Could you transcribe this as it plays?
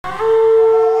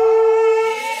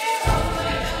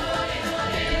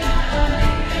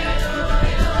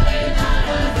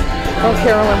Well,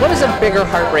 Carolyn, what is a bigger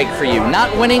heartbreak for you?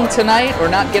 Not winning tonight or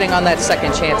not getting on that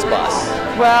second chance bus?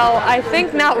 Well, I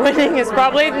think not winning is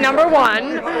probably number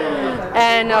one,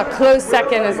 and a close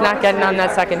second is not getting on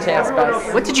that second chance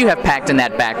bus. What did you have packed in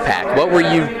that backpack? What were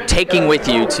you taking with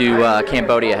you to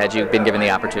Cambodia had you been given the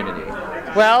opportunity?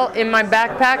 Well, in my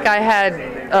backpack I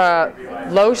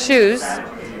had low shoes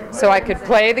so I could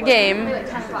play the game,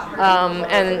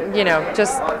 and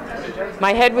just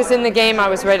my head was in the game, I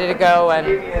was ready to go, and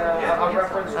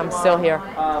I'm still here.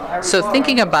 So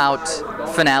thinking about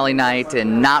finale night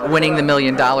and not winning the $1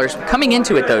 million, coming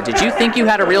into it though, did you think you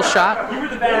had a real shot?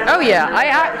 Oh yeah,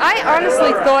 I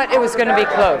honestly thought it was going to be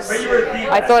close.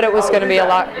 I thought it was going to be a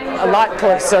lot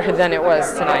closer than it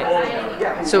was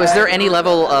tonight. So is there any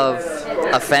level of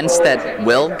offense that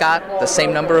Will got the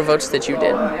same number of votes that you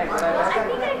did?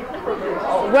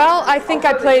 Well, I think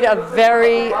I played a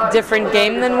very different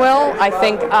game than Will. I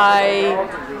think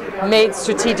I made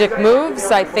strategic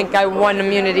moves. I think I won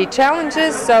immunity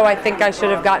challenges, so I think I should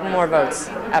have gotten more votes.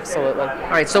 Absolutely.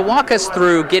 All right, so walk us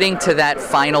through getting to that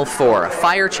final four. A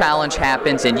fire challenge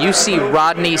happens, and you see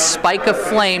Rodney spike a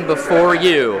flame before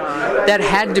you. That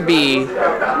had to be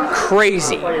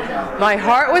crazy. My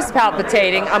heart was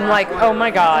palpitating. I'm like, oh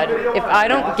my God, if I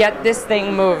don't get this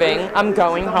thing moving, I'm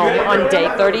going home on day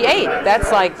 38.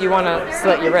 That's like you want to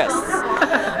slit your wrists.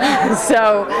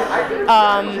 So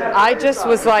I just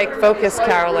was like, focus,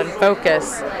 Carolyn,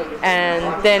 focus.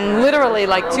 And then literally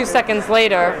like 2 seconds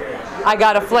later, I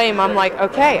got a flame. I'm like,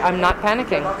 okay, I'm not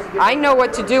panicking. I know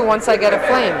what to do once I get a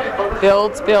flame.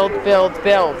 Build, build, build,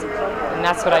 build. And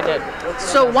that's what I did.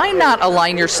 So why not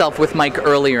align yourself with Mike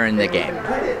earlier in the game?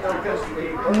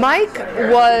 Mike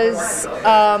was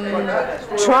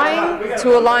trying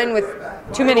to align with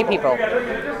too many people.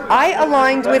 I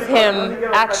aligned with him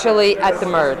actually at the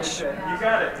merge,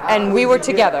 and we were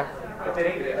together.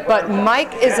 But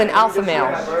Mike is an alpha male.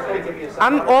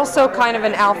 I'm also kind of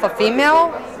an alpha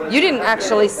female. You didn't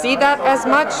actually see that as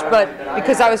much, but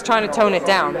because I was trying to tone it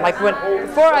down. Like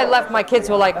before I left, my kids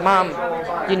were like, Mom,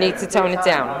 you need to tone it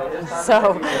down.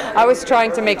 So I was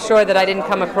trying to make sure that I didn't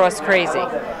come across crazy.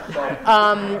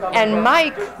 And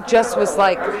Mike just was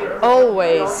like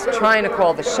always trying to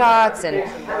call the shots,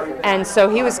 and so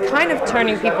he was kind of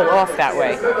turning people off that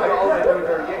way.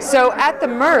 So at the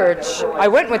merge, I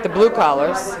went with the blue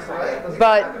collars,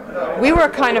 but we were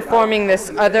kind of forming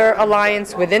this other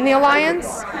alliance within the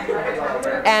alliance,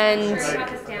 and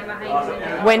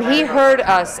when he heard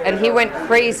us and he went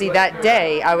crazy that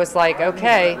day, I was like,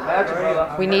 okay,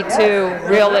 we need to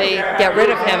really get rid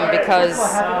of him because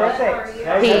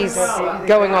he's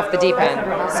going off the deep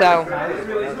end. So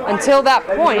until that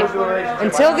point,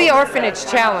 until the orphanage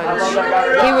challenge,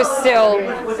 he was still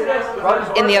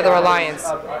in the other alliance.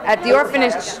 At the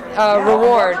orphanage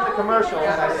reward,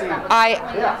 I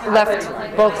left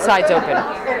both sides open.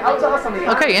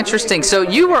 Okay, interesting. So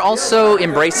you were also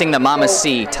embracing the Mama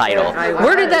C title.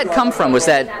 Where did that come from? Was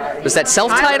that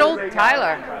self-titled?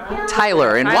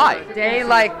 Tyler, and why? Day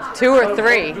like 2 or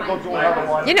 3. You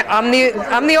know, I'm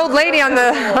the old lady on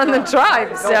the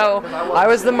tribe, so I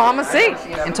was the Mama C.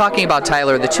 And talking about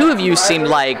Tyler, the two of you seemed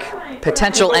like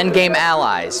potential endgame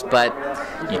allies, but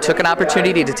you took an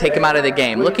opportunity to take him out of the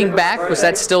game. Looking back, was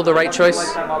that still the right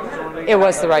choice? It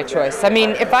was the right choice. I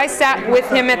mean, if I sat with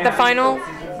him at the final,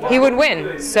 he would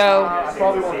win. So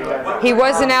he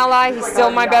was an ally. He's still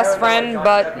my best friend,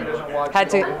 but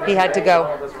he had to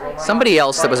go. Somebody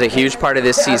else that was a huge part of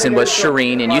this season was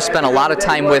Shireen, and you spent a lot of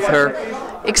time with her.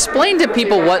 Explain to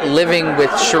people what living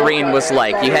with Shireen was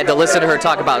like. You had to listen to her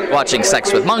talk about watching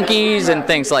Sex with Monkeys and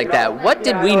things like that. What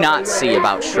did we not see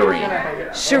about Shireen?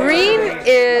 Shireen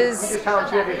is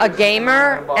a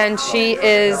gamer, and she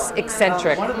is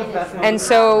eccentric. And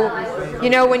so, you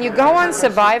know, when you go on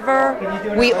Survivor,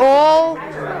 we all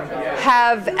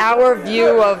have our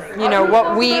view of, you know,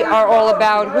 what we are all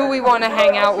about, who we want to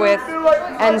hang out with.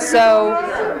 And so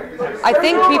I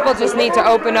think people just need to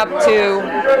open up to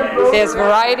there's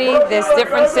variety, there's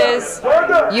differences.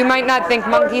 You might not think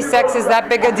monkey sex is that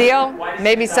big a deal.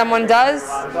 Maybe someone does,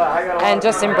 and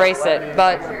just embrace it.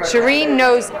 But Shireen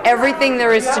knows everything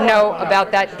there is to know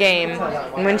about that game.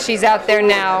 And when she's out there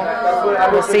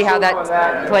now, we'll see how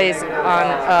that plays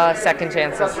on second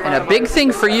chances. And a big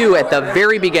thing for you at the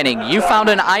very beginning, you found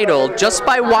an idol just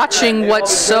by watching what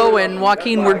So and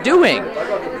Joaquin were doing.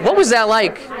 What was that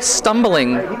like,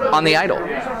 stumbling on the idol?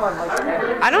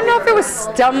 I don't know if it was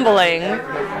stumbling.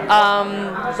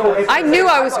 I knew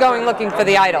I was going looking for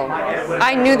the idol.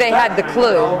 I knew they had the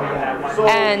clue,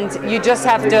 and you just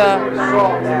have to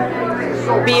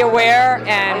be aware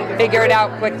and figure it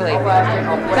out quickly.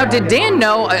 Now, did Dan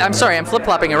know, I'm sorry, I'm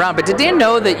flip-flopping around, but did Dan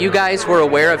know that you guys were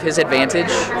aware of his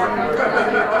advantage?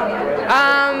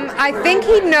 I think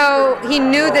he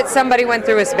knew that somebody went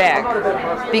through his bag,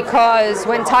 because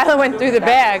when Tyler went through the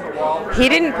bag, he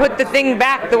didn't put the thing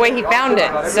back the way he found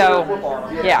it. So,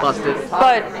 yeah. Busted.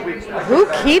 But who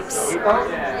keeps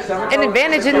an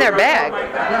advantage in their bag?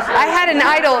 I had an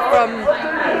idol from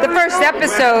the first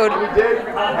episode,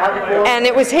 and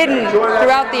it was hidden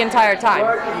throughout the entire time.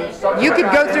 You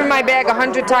could go through my bag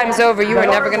 100 times over, you were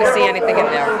never going to see anything in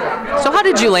there. So how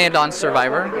did you land on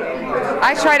Survivor?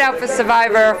 I tried out for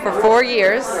Survivor for 4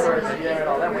 years,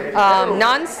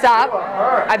 non-stop.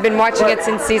 I've been watching it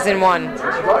since season 1.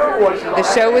 The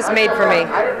show was made for me.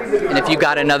 And if you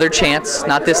got another chance,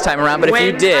 not this time around, but if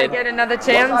you did, when I get another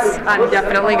chance, I'm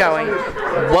definitely going.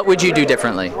 What would you do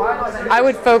differently? I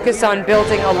would focus on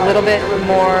building a little bit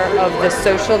more of the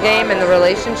social game and the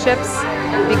relationships,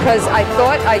 because I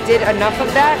thought I did enough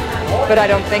of that, but I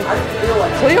don't think,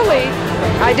 clearly,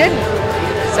 I didn't.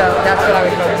 So that's what I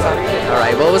would focus on. All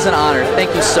right, well, it was an honor.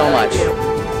 Thank you so much.